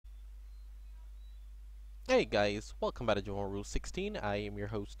Hey guys, welcome back to Javon Rule 16. I am your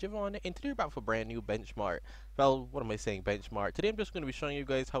host Javon, and today we're back with a brand new benchmark. Well, what am I saying, benchmark? Today I'm just going to be showing you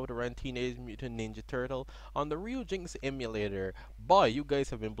guys how to run Teenage Mutant Ninja Turtle on the Ryujinx Emulator. Boy, you guys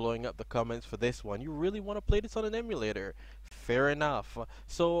have been blowing up the comments for this one. You really want to play this on an emulator? Fair enough.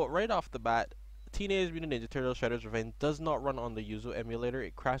 So right off the bat, Teenage Mutant Ninja Turtle Shredder's Revenge does not run on the Yuzu emulator.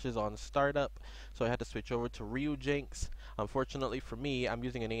 It crashes on startup, so I had to switch over to Ryujinx. Unfortunately for me, I'm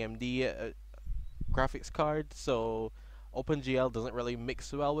using an AMD graphics card, so OpenGL doesn't really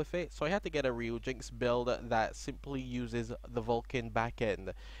mix well with it. So I had to get a Ryujinx build that simply uses the Vulkan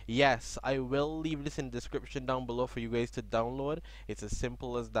backend. Yes, I will leave this in the description down below for you guys to download. It's as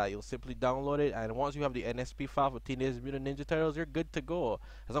simple as that. You'll simply download it, and once you have the NSP file for Teenage Mutant Ninja Turtles, you're good to go.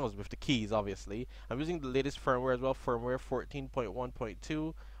 As long as with the keys, obviously. I'm using the latest firmware as well, firmware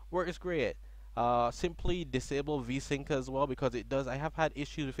 14.1.2. Works great. Simply disable VSync as well, because it does. I have had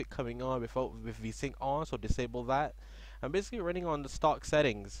issues with it coming on with VSync on, so disable that. I'm basically running on the stock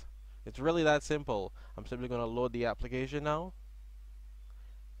settings. It's really that simple. I'm simply going to load the application now.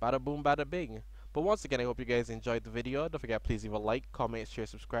 Bada boom, bada bing. But once again, I hope you guys enjoyed the video. Don't forget, please leave a like, comment, share,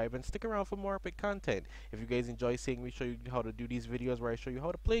 subscribe, and stick around for more epic content. If you guys enjoy seeing me show you how to do these videos where I show you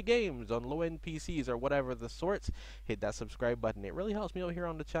how to play games on low-end PCs or whatever the sorts, hit that subscribe button. It really helps me out here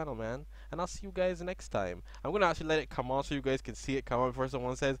on the channel, man. And I'll see you guys next time. I'm going to actually let it come on so you guys can see it come on before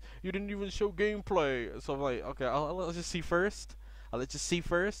someone says, you didn't even show gameplay. So I'm like, okay, I'll just see first. I'll let you see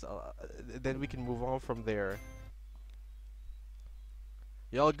first, then we can move on from there.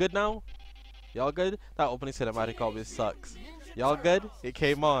 Y'all good now? Y'all good? That opening cinematic always sucks. Y'all good? It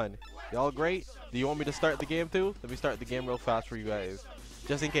came on. Y'all great? Do you want me to start the game too? Let me start the game real fast for you guys.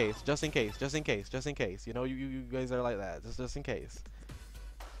 Just in case, just in case, just in case, just in case. You know you guys are like that. Just in case.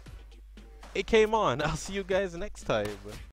 It came on. I'll see you guys next time.